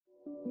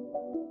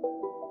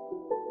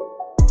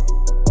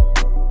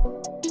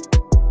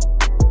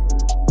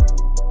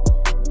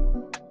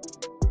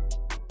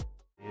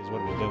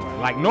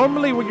Like,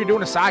 normally when you're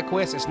doing a side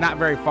quest, it's not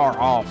very far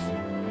off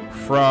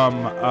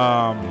from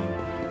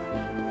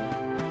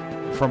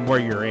where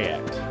you're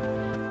at.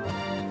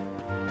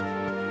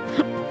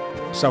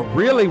 So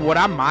really what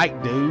I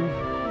might do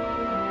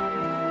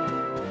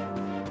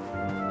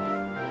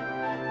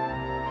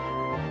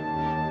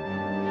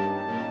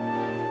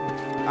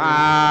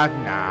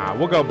nah,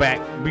 we'll go back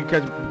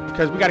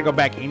because we got to go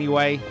back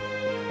anyway.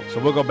 So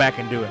we'll go back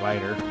and do it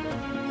later.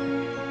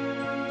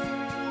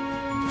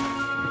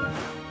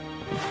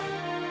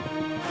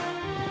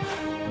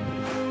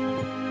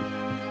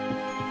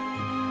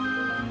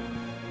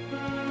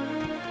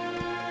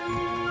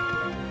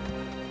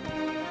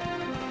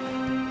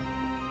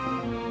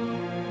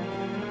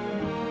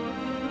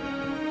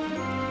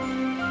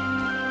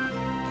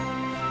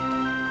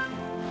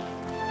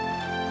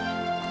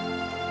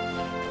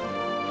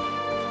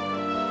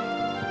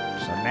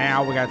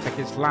 Now we gotta take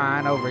this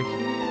line over here.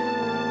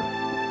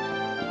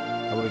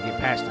 How do we get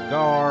past the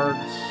guards?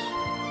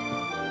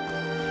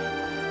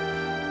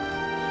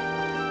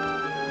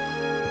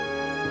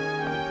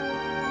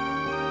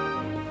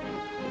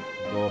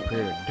 Go up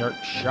here to Dirt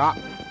Shop.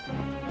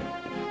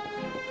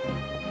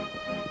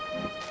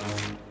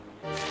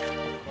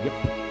 Yep.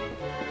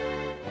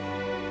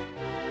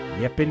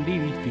 Yep,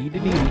 indeedy. Feed the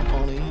needy.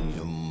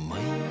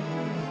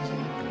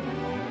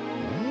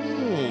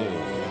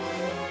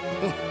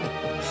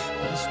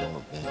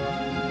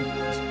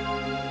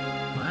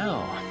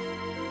 Wow,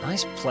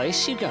 nice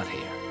place you got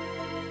here.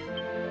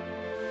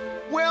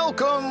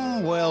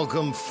 Welcome,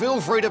 welcome.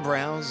 Feel free to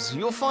browse.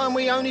 You'll find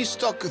we only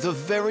stock the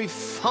very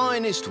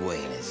finest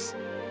wieners.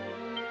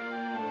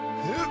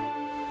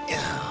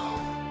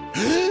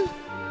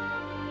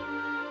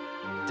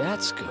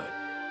 That's good,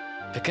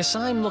 because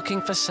I'm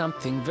looking for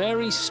something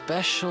very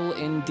special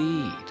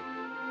indeed.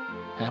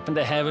 Happen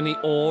to have any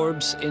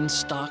orbs in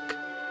stock?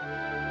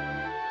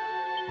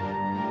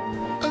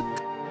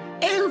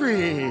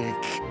 Eric!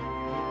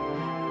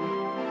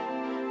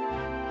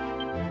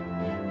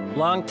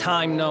 Long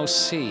time no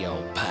see,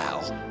 old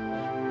pal.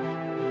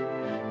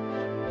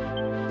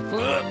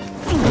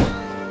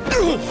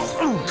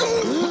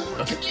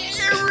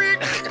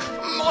 Eric!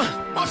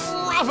 My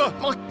brother,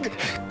 my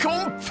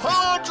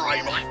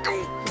compadre,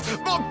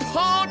 my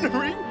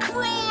partner in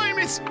crime!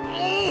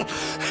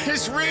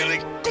 It's really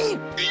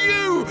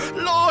you,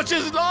 large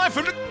as life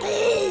and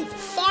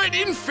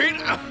fighting fit.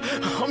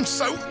 I'm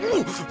so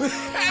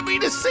happy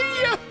to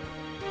see you.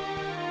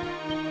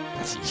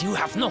 You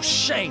have no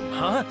shame,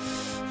 huh?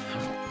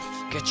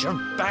 Get your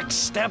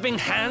backstabbing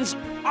hands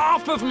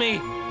off of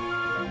me!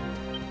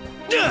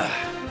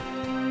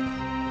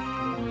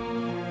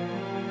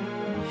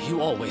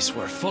 You always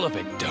were full of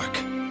it,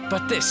 Dirk,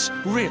 but this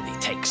really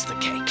takes the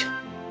cake.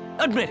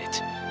 Admit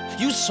it.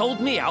 You sold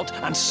me out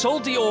and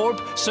sold the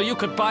orb so you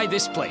could buy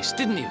this place,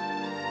 didn't you?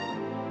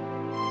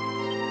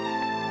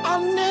 I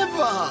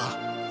never!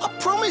 I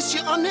promise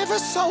you, I never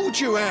sold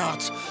you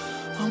out.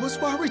 I was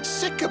worried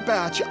sick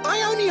about you.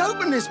 I only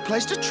opened this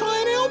place to try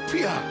and help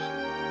you.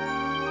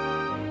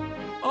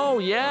 Oh,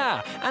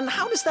 yeah. And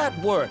how does that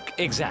work,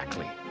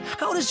 exactly?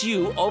 How does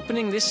you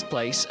opening this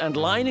place and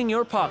lining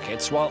your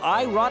pockets while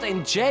I rot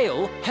in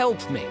jail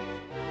help me?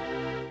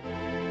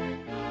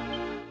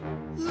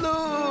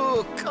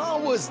 Look, I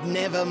was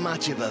never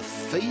much of a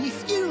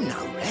thief, you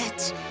know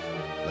that.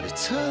 But it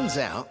turns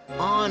out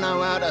I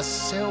know how to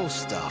sell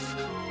stuff.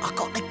 I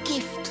got a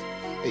gift,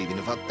 even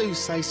if I do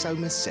say so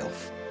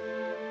myself.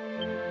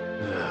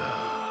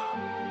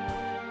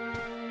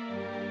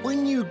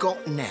 When you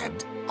got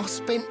nabbed, I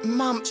spent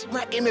months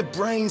racking my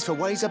brains for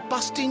ways of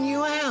busting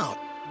you out.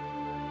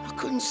 I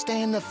couldn't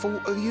stand the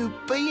thought of you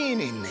being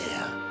in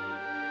there.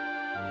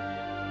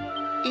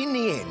 In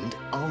the end,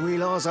 I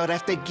realised I'd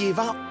have to give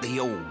up the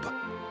orb.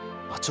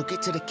 I took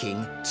it to the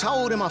king,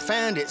 told him I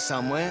found it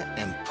somewhere,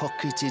 and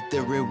pocketed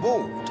the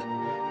reward.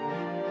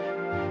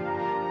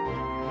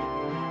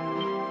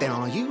 Then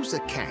I used the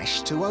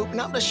cash to open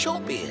up the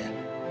shop here,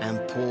 and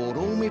poured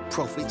all my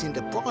profits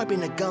into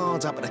bribing the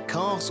guards up at the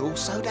castle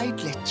so they'd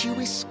let you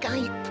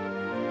escape.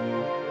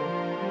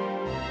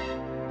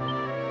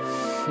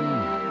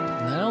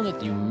 Now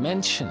that you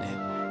mention it,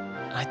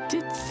 I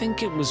did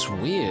think it was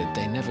weird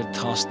they never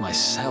tossed my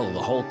cell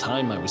the whole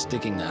time I was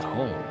digging that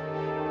hole.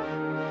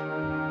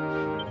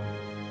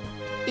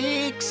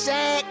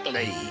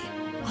 Exactly.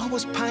 I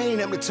was paying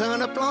them to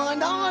turn a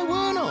blind eye,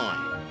 weren't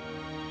I?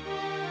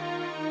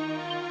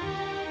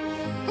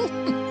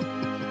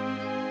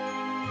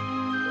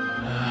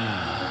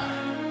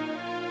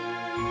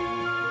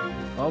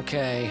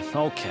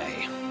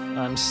 Okay.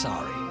 I'm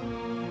sorry.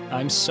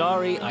 I'm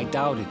sorry I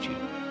doubted you,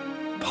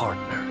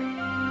 partner.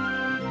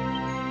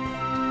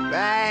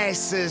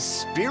 That's the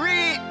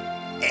spirit.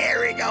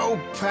 Eric, old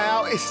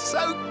pal, it's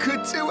so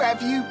good to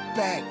have you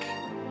back.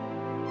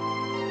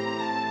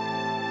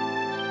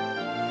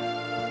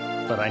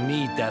 But I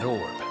need that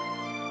orb.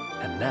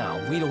 And now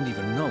we don't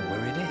even know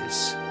where it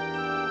is.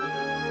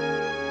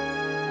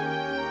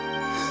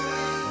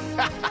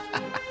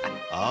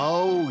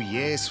 Oh,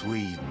 yes,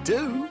 we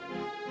do.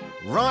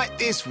 Right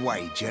this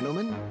way,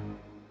 gentlemen.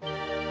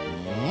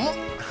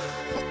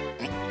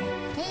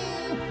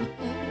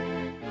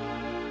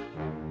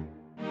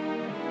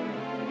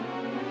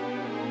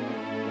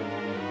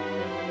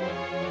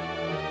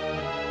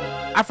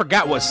 I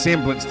forgot what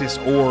semblance this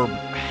orb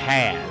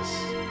has.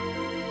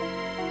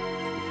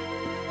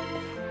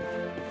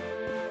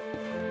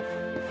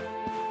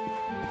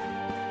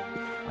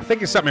 I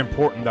think it's something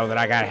important, though, that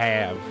I gotta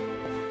have.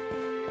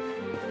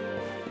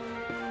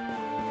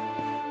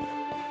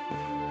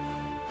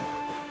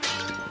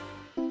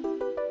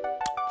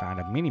 Find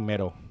a mini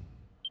medal.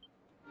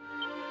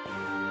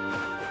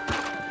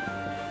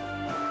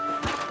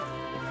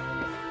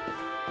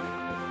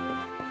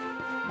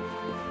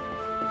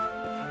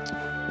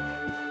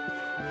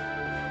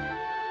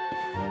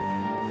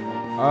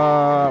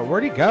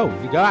 Where'd he go?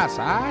 Did he go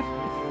outside?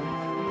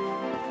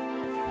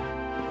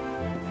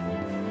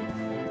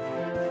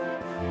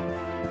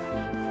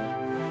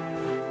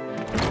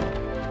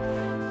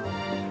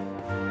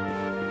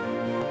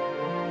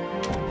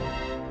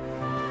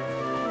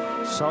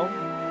 So,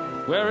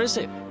 where is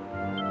it?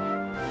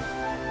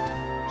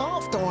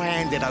 After I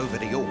handed over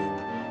the orb,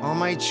 I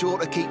made sure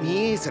to keep my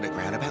ears to the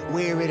ground about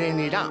where it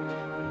ended up.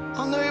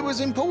 I knew it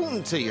was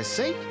important to you,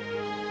 see?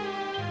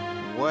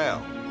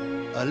 Well,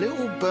 a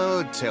little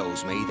bird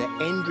tells me that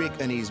Hendrik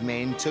and his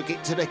men took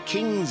it to the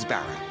King's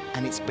Barrow,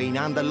 and it's been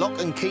under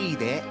lock and key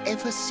there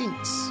ever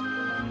since.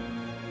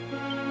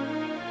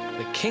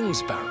 The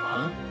King's Barrow,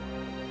 huh?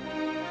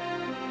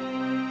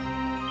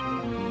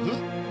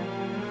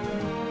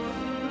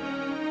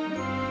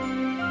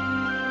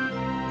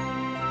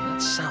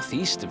 That's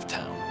southeast of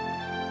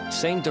town.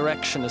 Same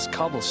direction as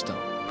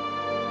Cobblestone.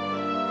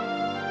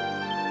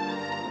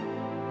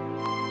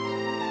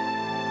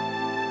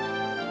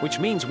 Which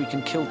means we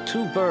can kill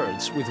 2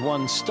 birds with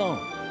 1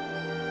 stone.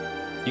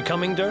 You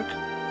coming, Dirk?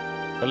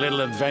 A little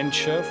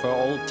adventure for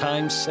old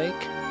time's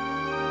sake?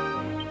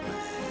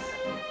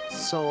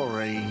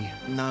 Sorry,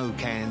 no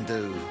can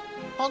do.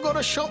 I got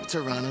a shop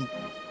to run and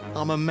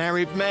I'm a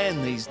married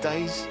man these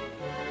days.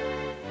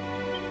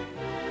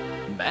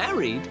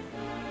 Married?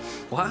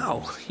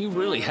 Wow, you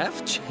really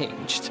have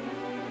changed.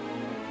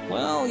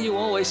 Well, you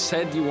always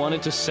said you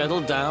wanted to settle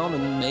down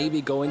and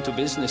maybe go into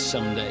business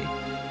someday.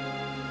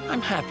 I'm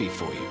happy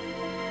for you.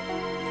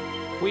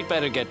 We'd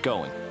better get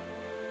going.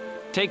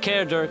 Take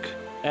care, Dirk,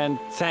 and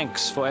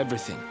thanks for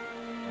everything.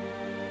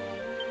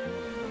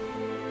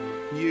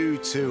 You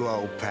too,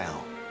 old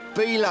pal.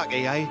 Be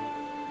lucky, eh?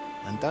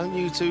 And don't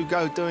you two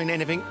go doing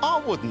anything I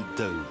wouldn't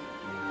do.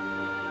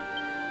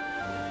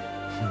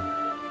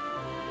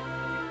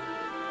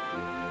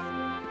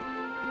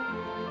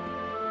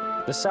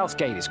 The south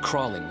gate is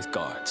crawling with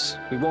guards.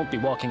 We won't be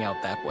walking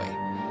out that way.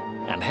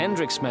 And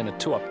Hendrik's men are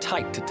too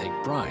uptight to take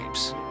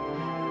bribes.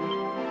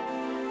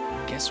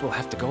 Guess we'll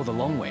have to go the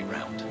long way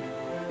round.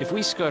 If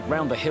we skirt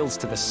round the hills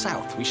to the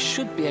south, we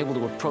should be able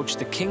to approach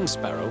the King's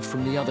Barrow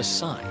from the other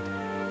side.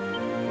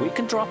 We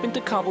can drop into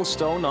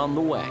Cobblestone on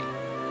the way.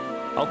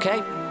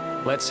 Okay,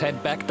 let's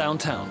head back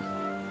downtown.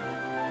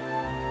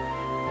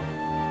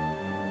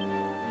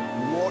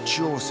 Watch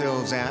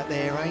yourselves out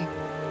there, eh?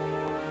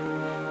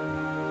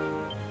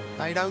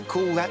 They don't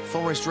call that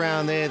forest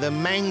round there the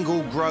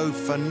Mangle Grove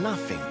for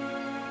nothing.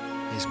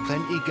 There's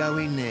plenty go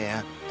in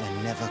there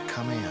and never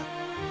come out.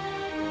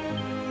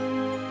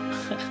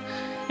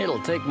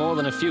 It'll take more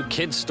than a few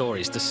kid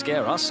stories to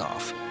scare us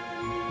off.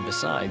 And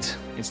besides,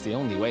 it's the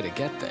only way to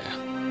get there.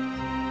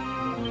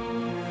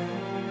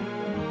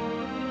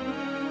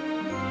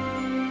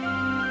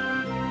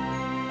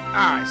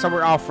 Alright, so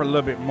we're off for a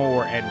little bit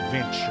more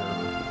adventure.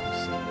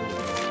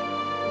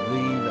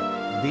 Leave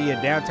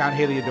via downtown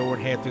Heliodor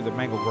and head through the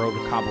Mangle Grove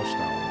to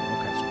Cobblestone.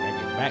 Okay, so we gotta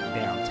get back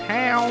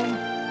downtown.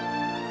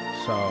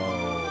 So,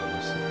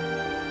 let's see.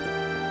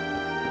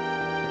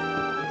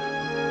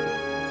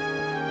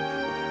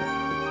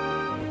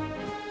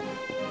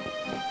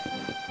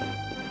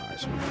 Alright,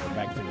 so we're gonna go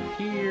back through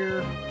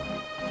here.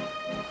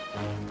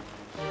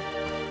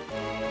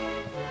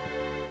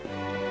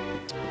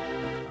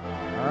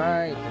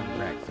 Alright, then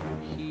back through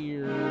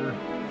here.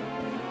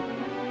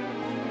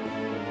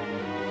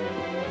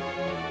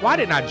 Why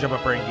didn't I jump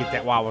up there and get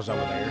that while I was over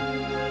there?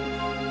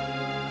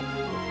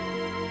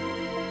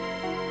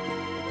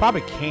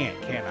 Probably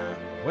can't, can I?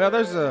 Well,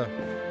 there's a...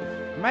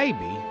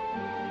 maybe.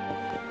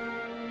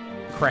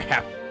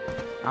 Crap.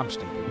 I'm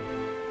stupid.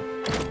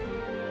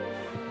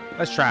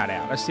 Let's try it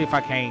out. Let's see if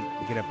I can't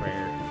get up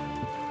there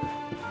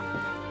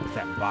with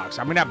that box.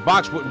 I mean, that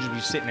box wouldn't just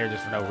be sitting there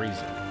just for no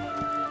reason.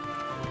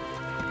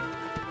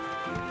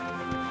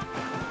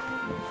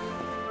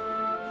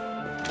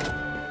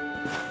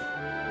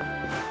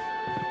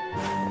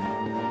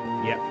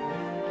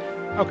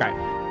 Okay.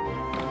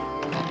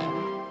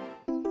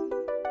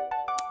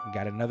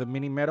 Got another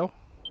mini medal.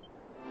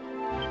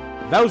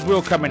 Those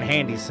will come in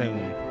handy soon.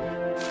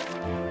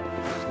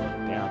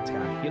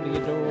 Downtown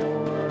Heliodor.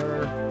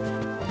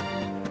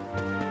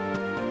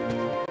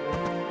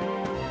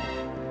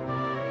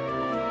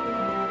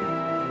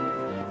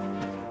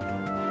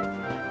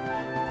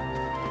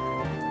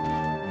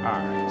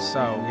 Alright,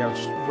 so we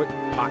got with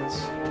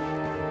pots.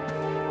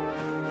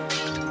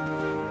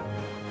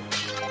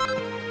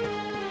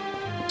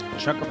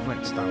 Chunk of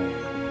flintstone.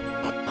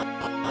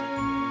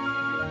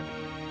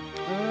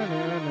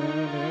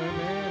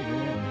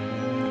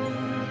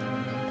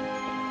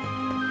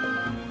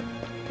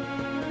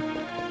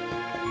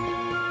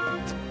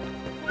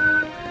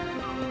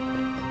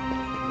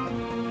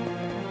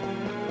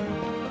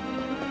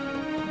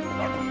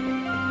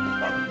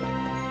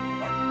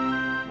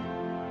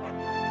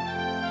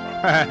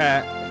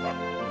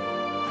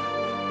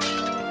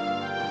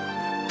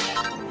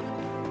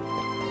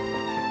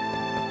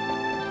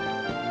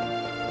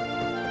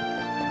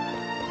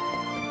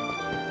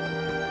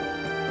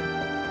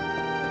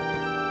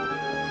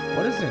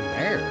 What is in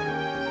there?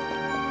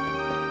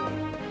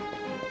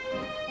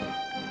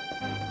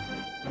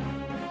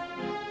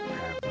 I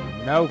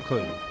have no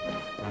clue.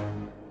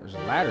 There's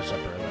ladders up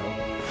there, though.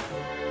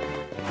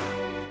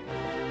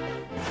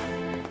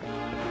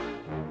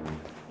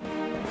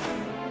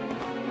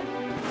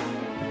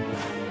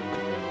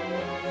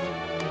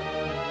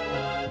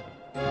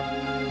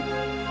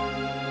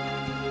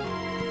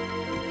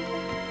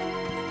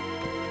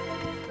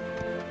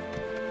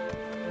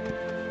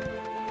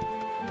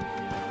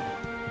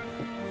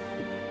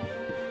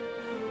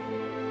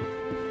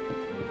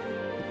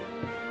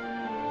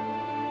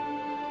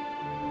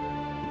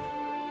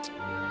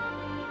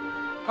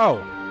 Oh,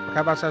 okay,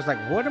 I was like,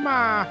 what am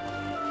I?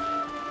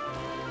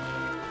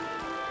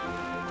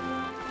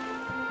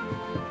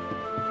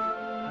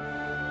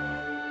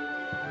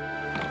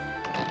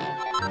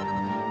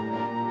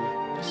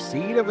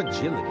 Seed of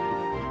agility.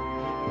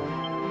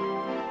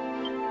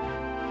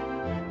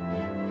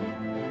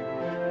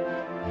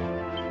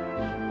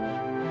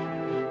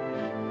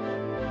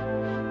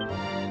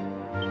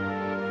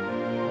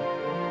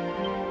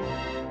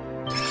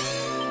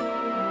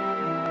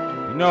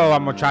 You know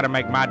I'm gonna try to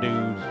make my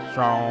dude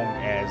strong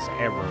as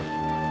ever.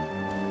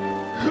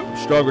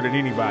 Stronger than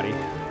anybody.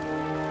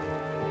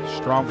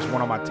 Strongest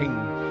one on my team.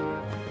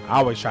 I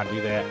always try to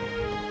do that.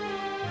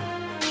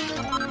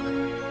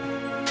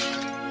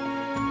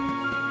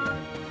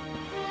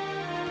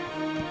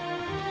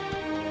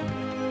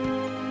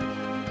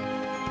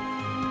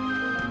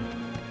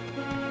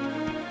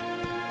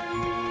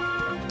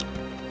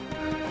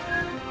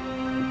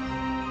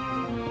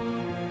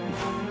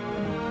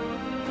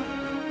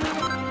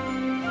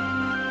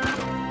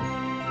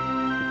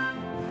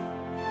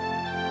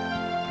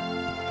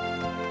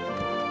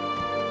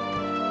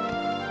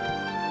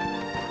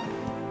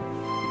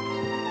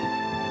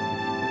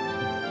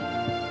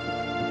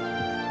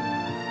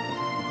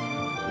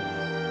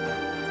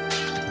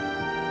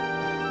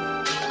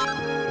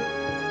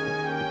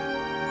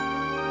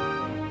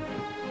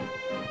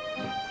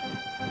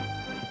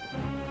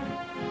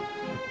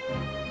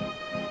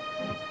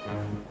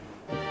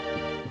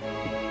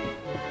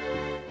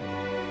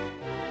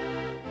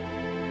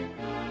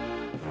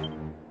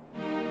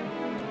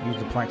 Use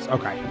the planks.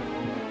 Okay.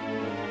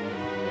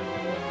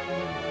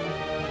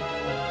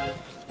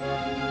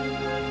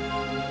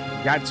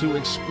 Got to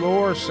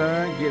explore,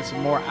 son. Get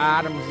some more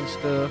items and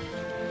stuff.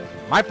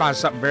 Might find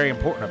something very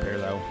important up here,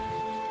 though.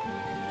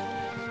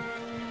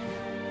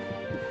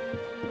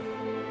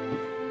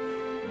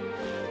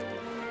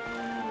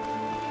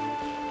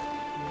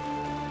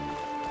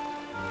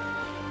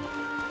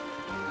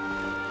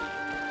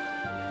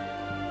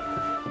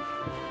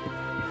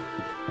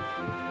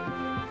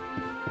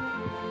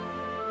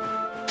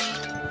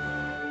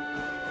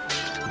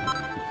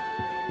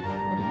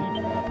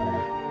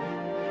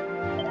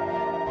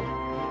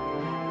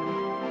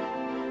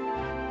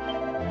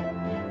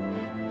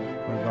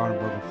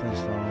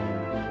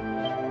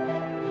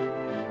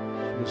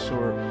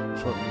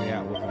 Sort me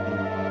out with a new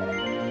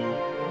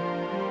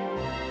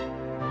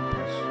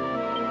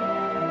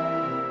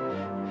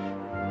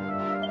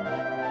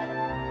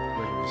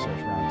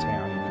search around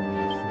town. You can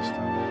use this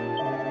time.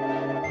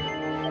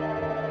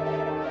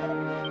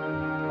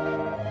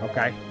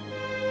 Okay.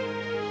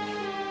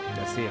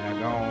 That's it. Now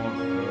go on.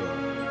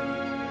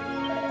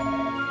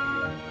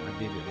 I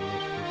did it.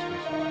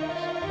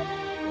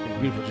 It's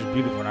beautiful, just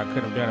beautiful, and I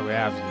couldn't have done it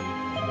without you.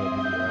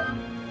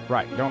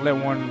 Right. Don't let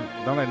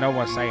no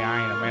one say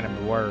I ain't a man of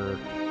my word.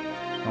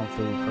 Going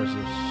through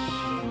versus.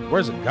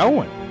 Where's it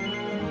going?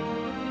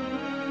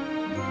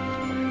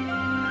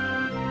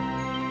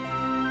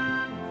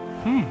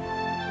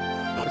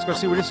 Let's go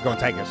see where this is gonna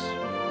take us.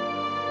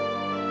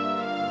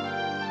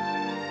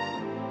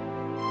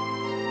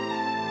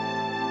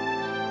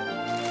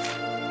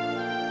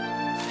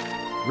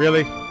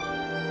 Really?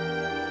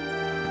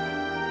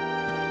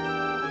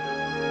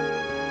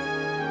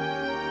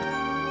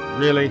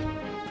 Really?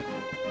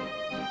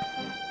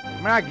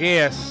 I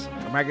guess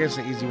it's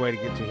an easy way to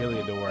get to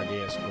Heliodor, I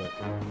guess, but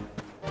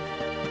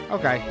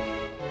okay.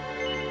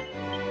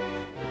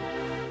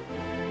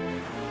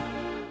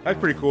 That's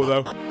pretty cool,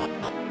 though.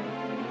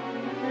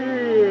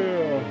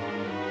 Yeah.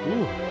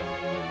 Ooh.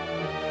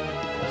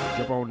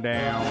 Jump on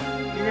down.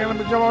 You gonna let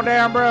me jump on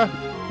down, bruh?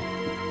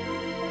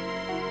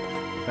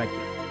 Thank you.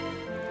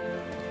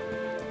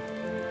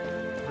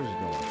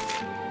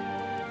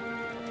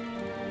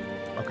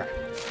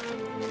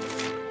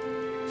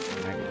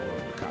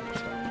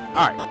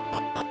 All right.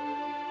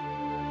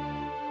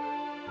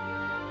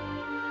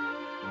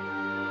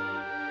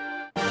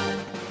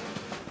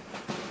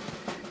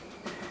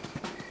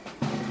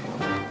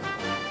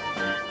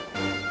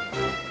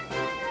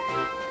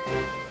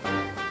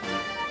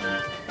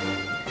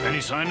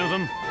 Any sign of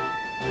them?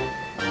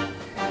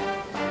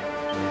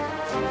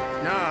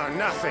 No,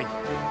 nothing.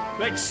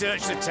 Let's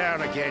search the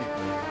town again.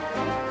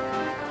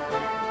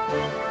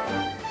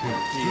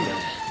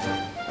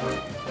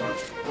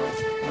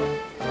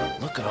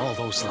 Look at all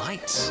those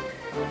lights.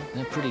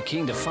 They're pretty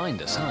keen to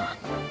find us, huh?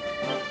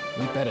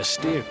 We better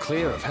steer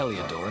clear of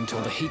Heliodor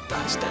until the heat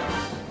dies down.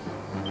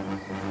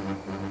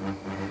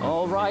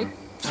 All right,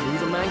 through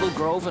the Mangle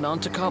Grove and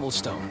onto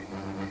Cobblestone.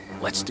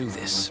 Let's do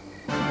this.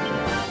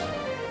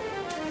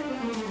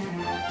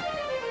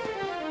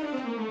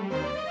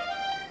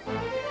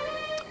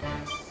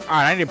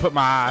 Alright, I need to put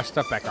my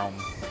stuff back on.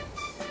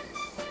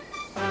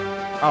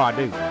 Oh, I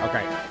do.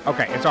 Okay.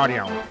 Okay, it's already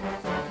on.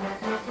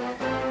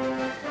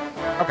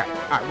 Okay,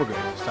 alright, we're good.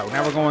 So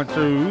now we're going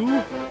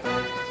to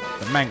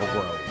the Mangle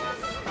Grove.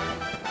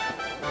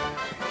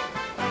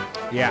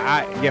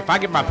 Yeah, if I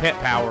get my pet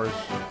powers,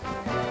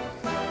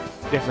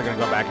 definitely gonna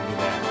go back and do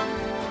that.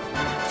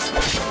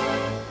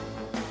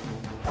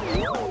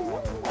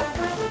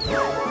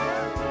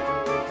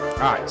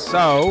 Alright,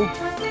 so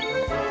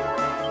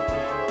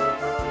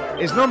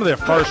it's normally the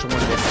first one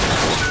that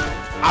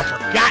I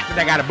forgot that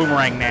I got a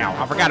boomerang now.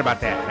 I forgot about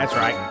that. That's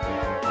right.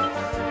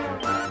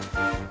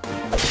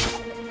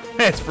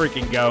 Let's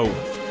freaking go.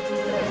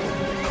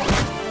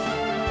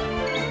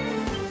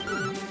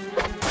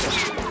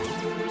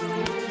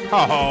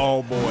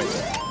 Oh boy.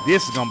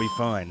 This is gonna be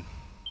fun.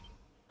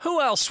 Who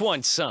else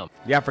wants some?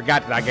 Yeah, I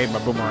forgot that I gave him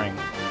a boomerang.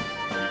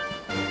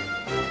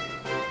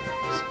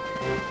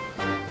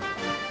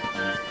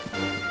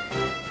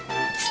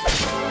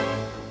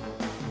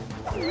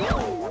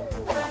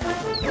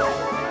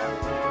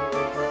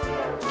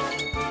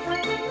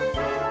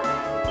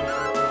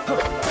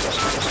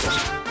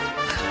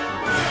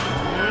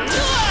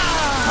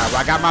 Alright,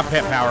 well, I got my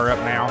pet power up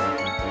now.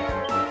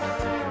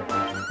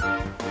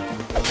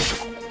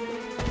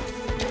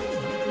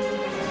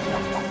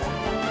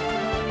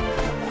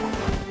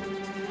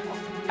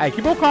 Hey,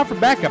 keep on calling for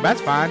backup.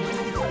 That's fine.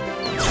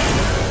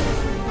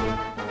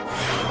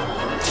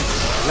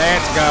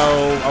 Let's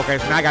go. Okay,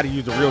 so now I got to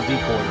use the real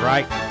decoys,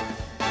 right?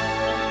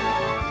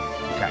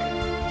 Okay,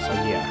 so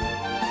yeah.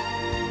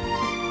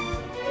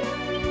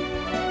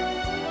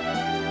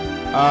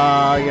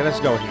 Yeah, let's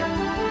go here.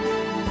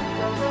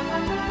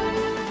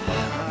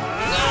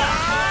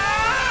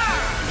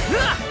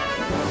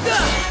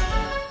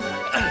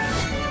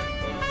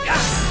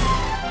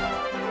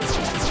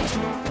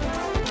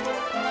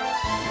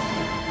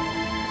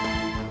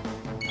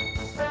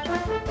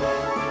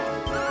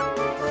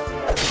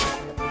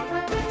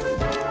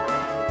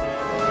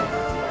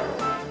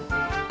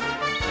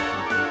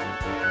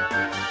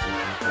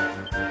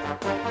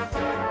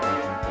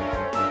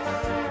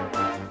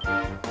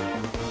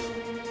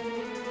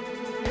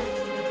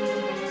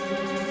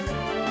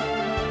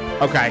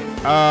 Okay,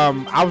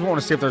 I was wanting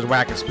to see if there's a way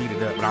I can speed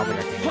it up, but I don't think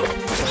I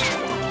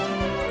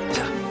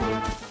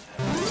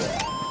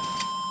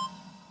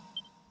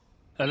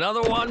can.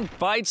 Another one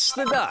bites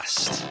the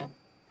dust. All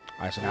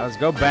right, so now let's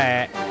go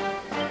back.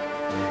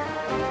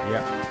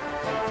 Yep.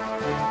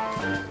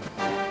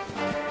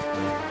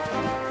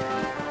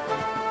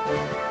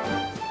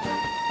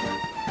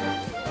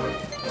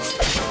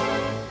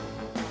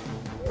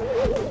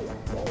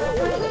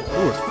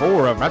 Ooh, it's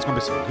 4 of them. That's gonna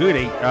be some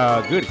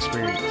good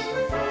experience.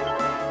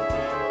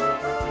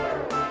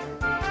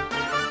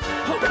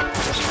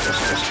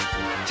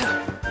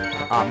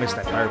 Oh, I missed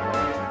that third one.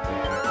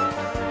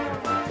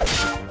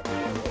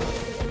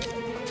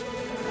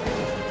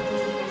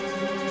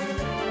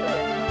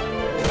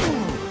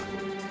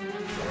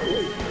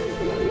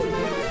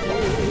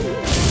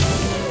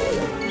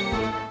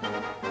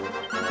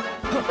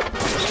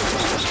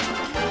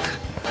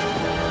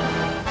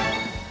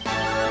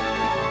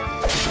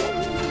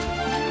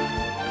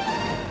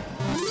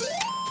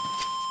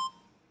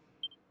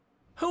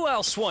 Who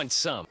else wants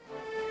some?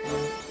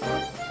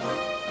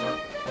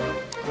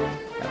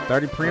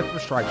 30 preemptive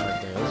strikes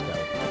right there. Let's go.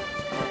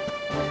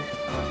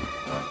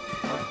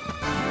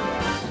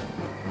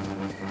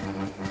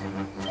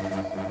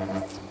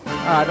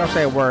 Don't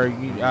say a word.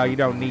 You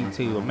don't need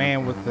to. A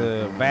man with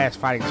a vast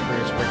fighting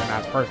experience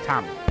recognized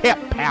first-time pep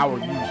power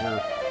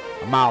user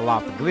a mile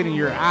off. The glint in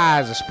your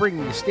eyes, a spring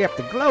in your step,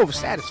 the glow of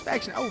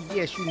satisfaction. Oh,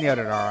 yes, you nailed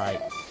it all right.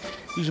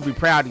 You should be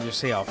proud of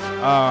yourself.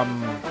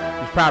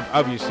 Be proud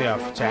of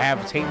yourself to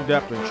have teamed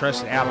up with a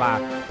trusted ally,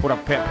 put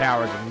up pet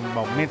powers, a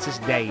momentous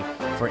day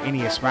for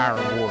any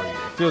aspiring warrior.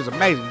 It feels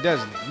amazing,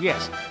 doesn't it?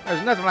 Yes,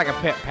 there's nothing like a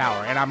pet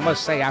power, and I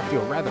must say I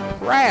feel rather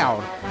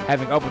proud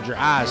having opened your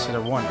eyes to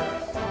their wonder.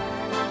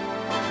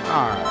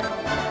 Alright.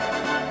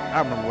 I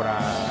remember what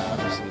let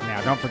me see.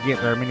 Now, don't forget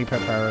there are many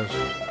pet powers.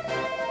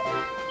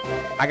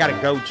 I got a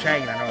gold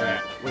chain, I know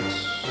that,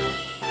 which...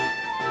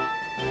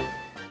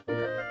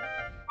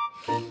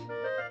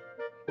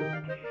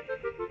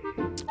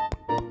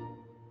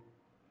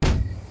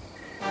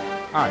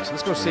 Alright, so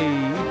let's go see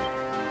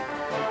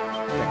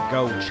that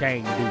gold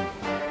chain dude.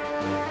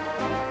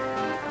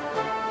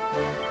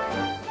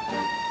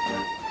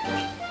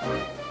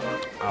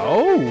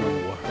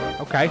 Oh,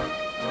 okay.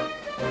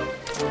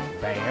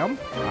 Bam.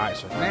 Alright,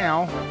 so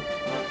now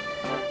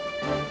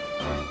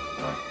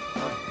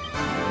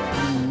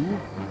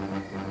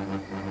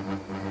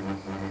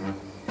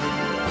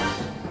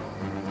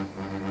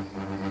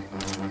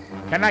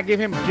can I give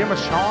him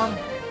Gemma's Charm?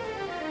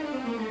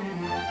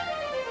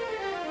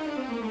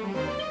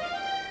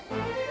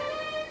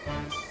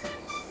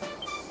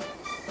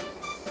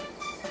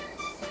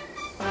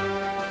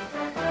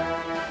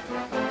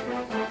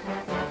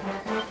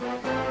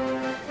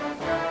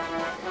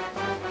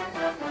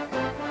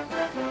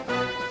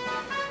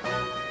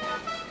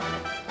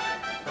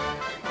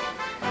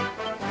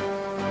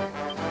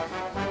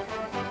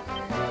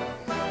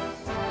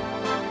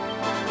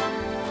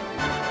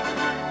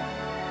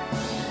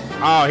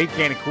 Oh, he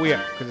can't equip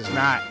because it's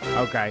not.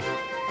 Okay.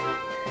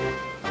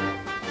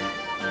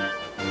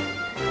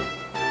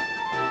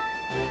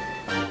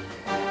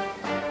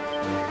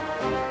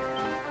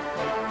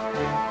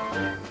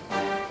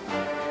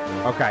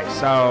 Okay,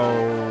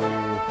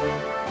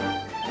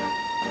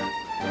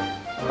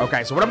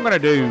 so what I'm going to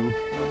do,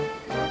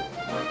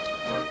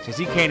 since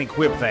he can't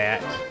equip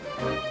that,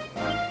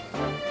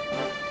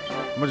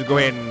 I'm going to go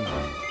ahead and,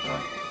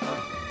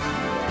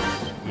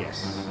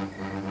 yes.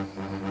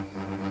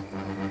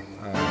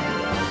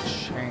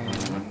 Chain.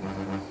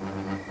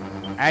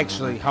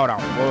 Actually, hold on.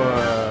 Wait.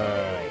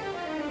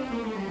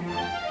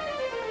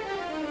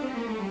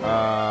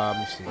 Let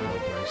me see.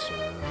 Gold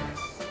bracer.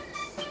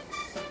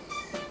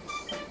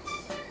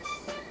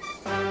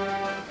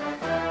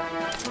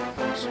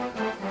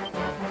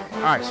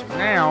 Alright, so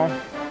now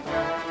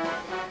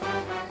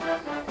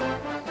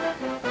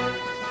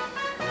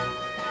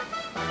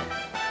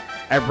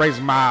that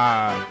raises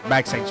my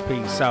max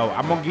HP. So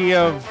I'm gonna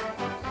give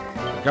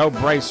Gold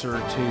Bracer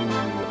to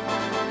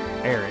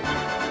Eric.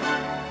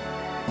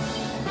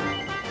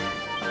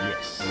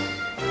 Yes.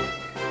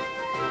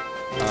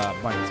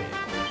 Bunny tail.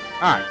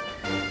 Alright.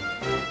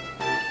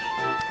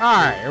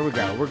 Alright, here we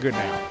go. We're good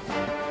now.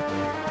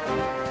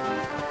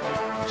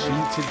 G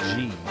to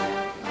G.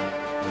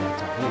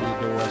 That's a Healy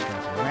door. That's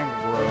going to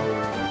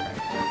Mangrove.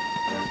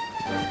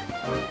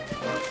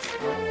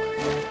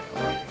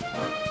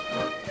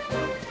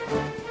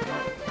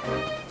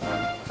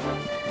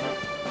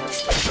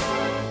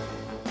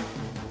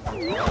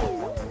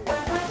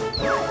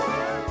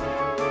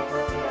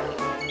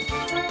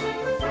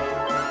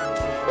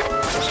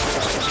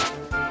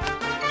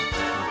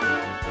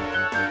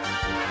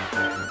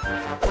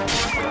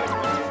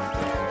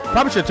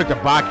 Probably should have took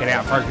the Bobcat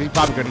out first. He's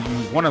probably going to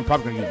use one of them.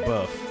 Probably going to use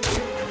buff.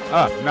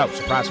 No,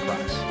 surprise,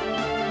 surprise.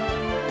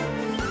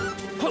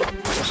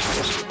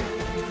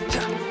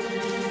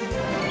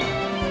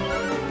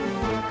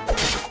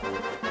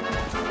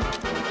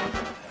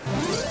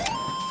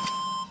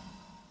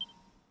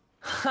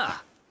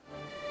 Ha!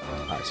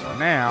 Alright, so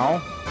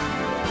now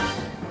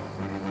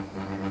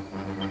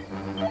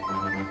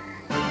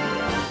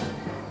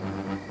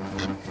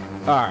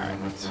alright.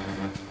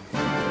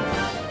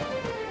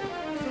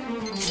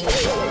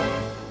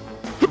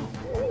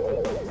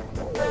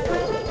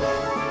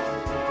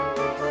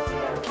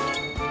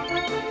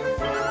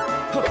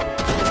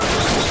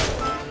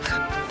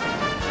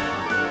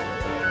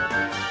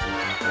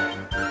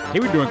 He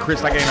was doing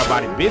Chris like ain't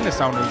nobody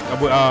business on his,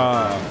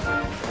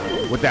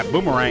 with that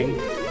boomerang.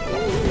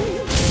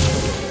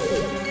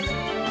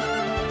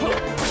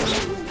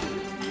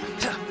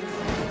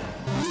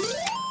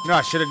 No,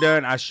 I should have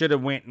done. I should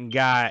have went and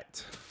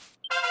got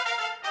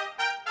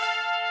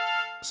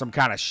some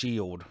kind of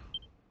shield.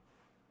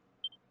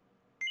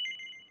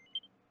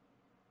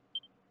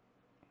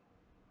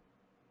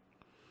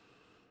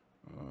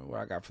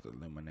 What I got for the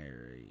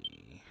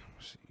luminary?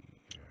 Let's see.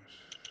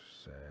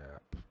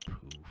 Zap,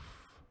 poof.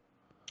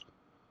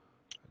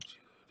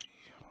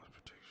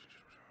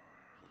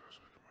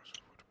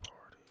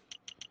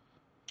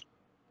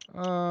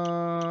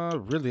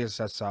 Really,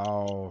 that's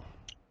all.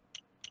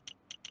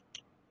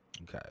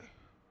 Okay,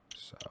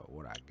 so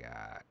what I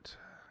got?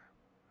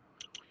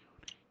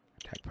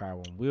 Attack power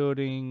when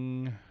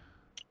wielding.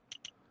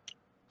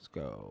 Let's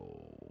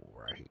go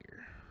right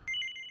here.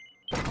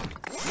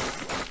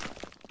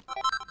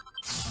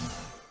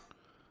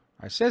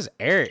 It says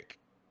Eric,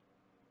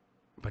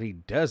 but he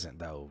doesn't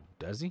though,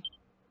 does he?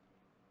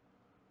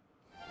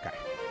 Okay,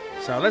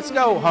 so let's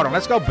go. Hold on,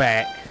 let's go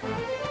back.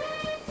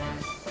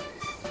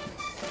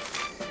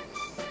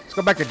 Let's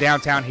go back to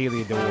downtown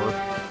Heliodor. So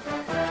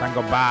I can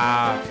go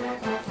buy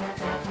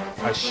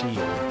a shield.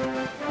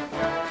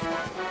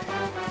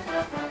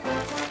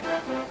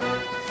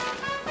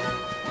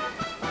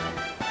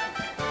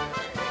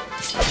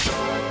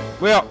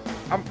 Well,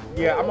 I'm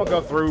gonna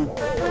go through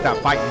without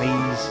fighting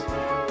these.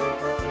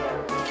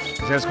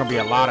 Cause there's gonna be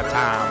a lot of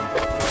time.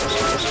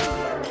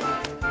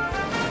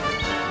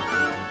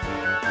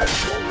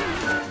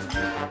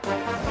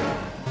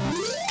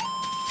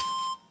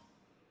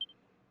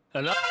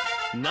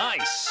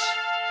 Nice.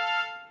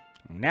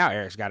 now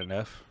Eric's got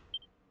enough.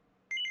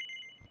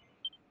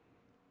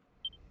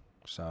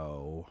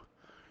 So,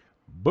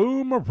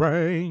 boomerangs.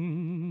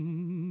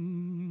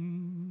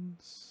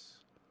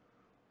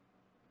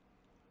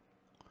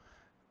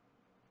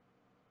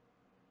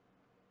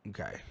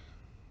 Okay.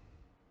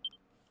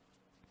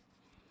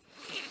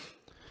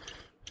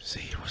 Let's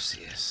see, what's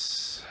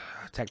this?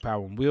 Attack power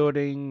when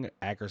wielding,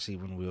 accuracy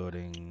when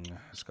wielding.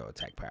 Let's go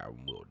attack power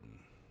when wielding.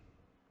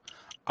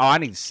 Oh, I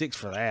need 6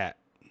 for that.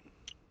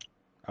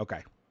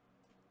 Okay.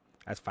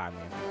 That's fine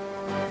then.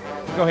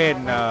 Go ahead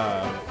and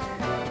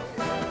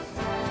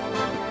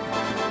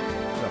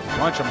there's a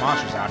bunch of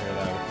monsters out here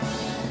though.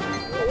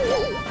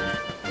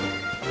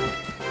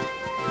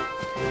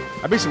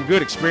 That'd be some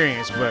good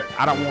experience, but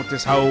I don't want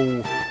this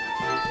whole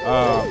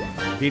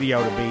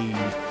video to be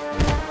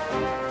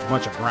a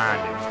bunch of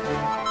grinding.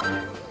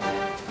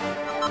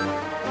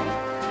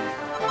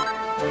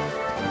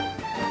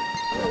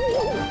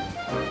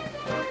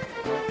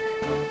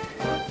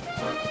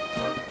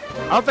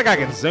 I don't think I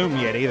can zoom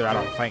yet either, I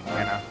don't think,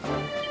 man.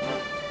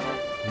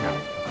 No.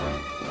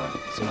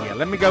 So yeah,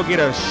 let me go get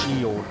a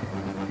shield,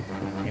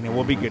 and then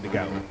we'll be good to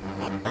go.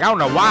 Like, I don't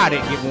know why I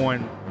didn't get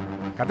one.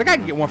 I think I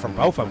can get one for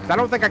both of them, because I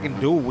don't think I can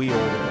dual wield.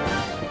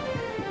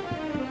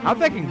 I don't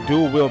think I can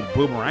dual wield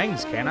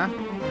boomerangs, can I?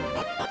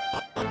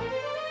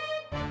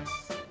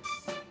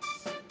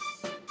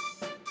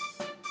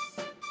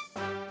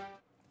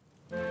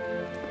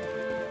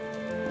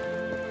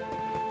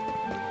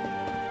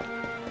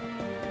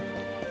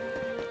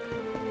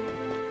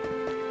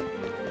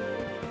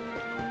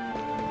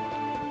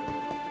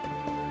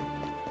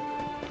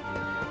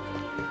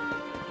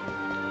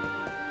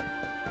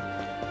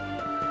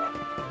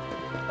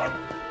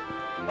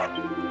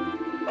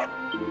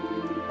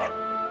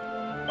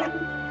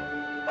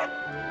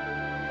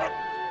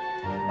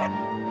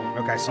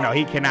 Okay, so no,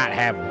 he cannot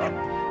have one.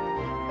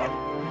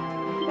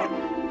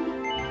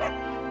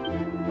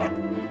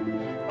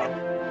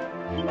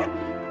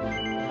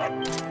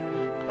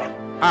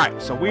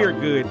 Alright, so we are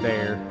good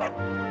there.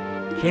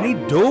 Can he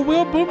dual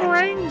wield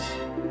boomerangs?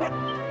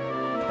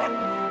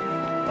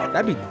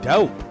 That'd be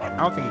dope. I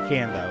don't think he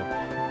can, though.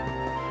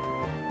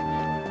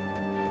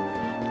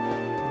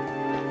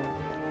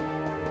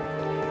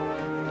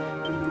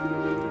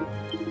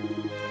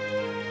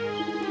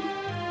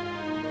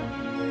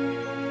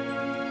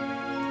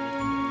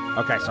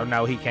 Okay, so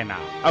no, he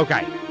cannot.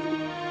 Okay.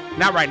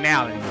 Not right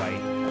now,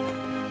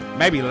 anyway.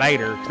 Maybe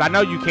later, because I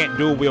know you can't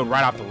dual wield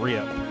right off the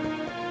rip.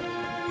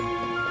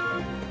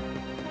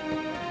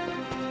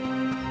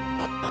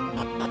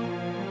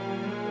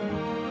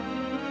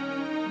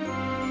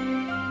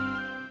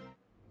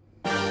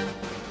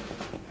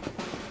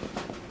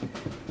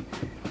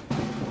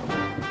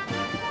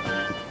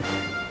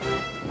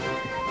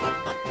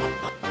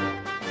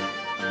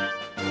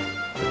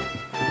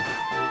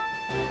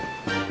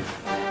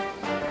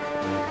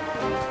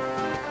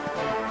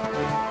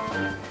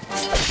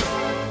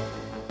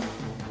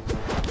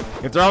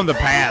 If they're on the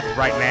path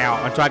right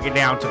now, until I get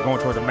down to going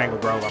toward the mango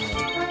grove, I'm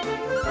gonna...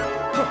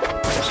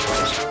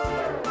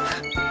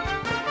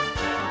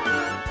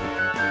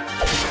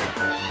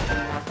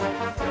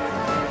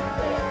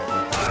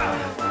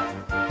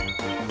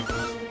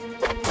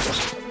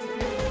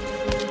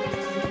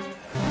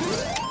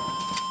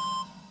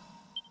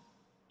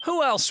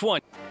 Who else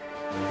won?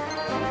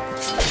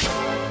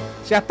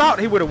 See, I thought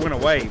he would have went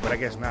away, but I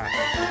guess not.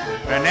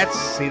 And that's,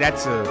 see,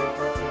 that's a...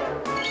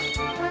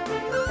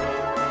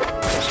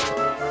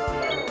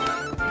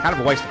 kind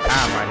of a waste of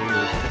time right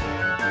here.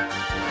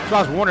 So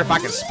I was wondering if I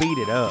could speed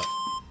it up.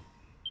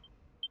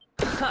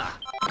 Ha!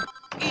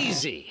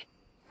 Easy.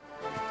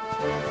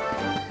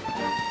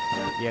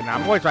 Yeah, now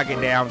I'm always trying to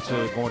get down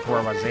to going to where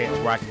I was at,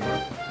 where I can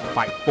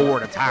fight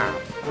 4 at a time.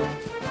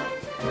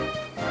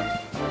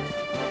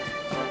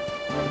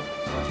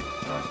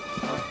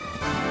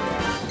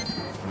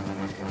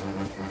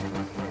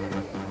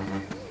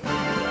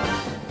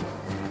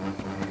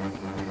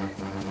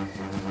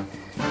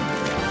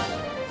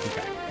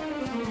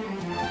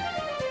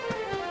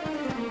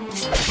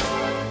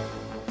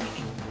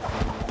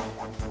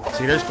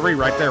 See, there's 3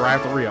 right there, right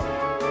at the rip.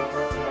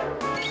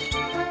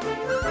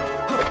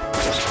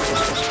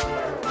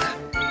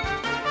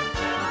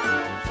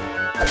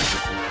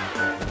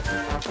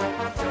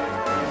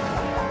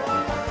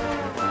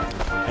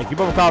 Hey, keep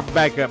on calling for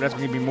backup. That's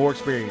going to give me more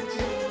experience.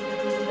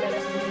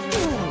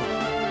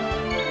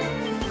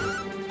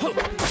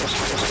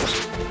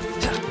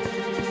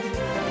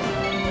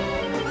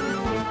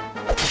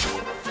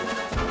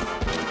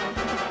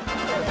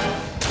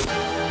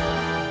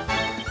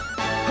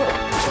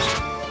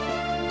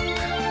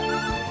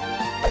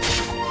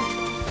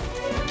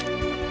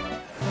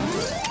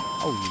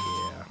 Oh,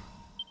 yeah.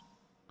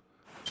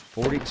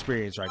 40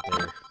 experience right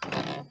there.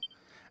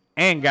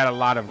 And got a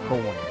lot of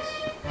coins.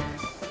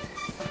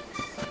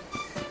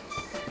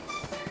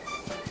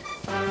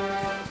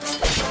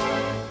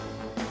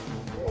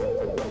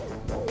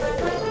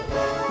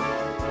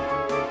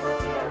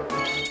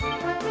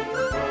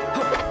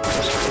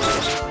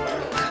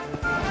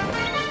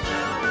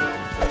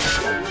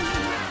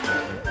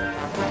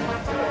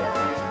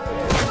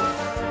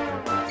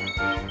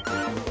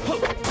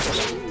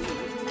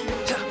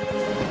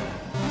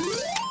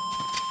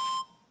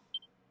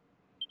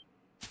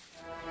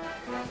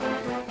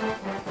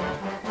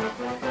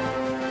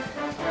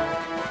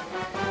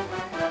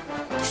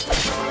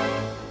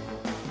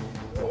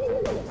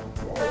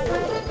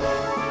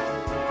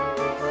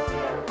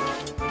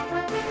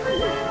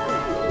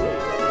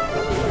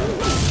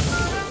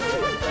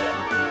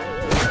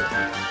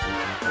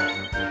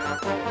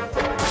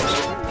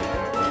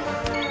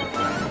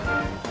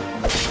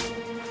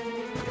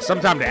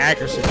 Sometimes the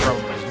accuracy from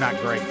them is not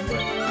great,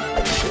 but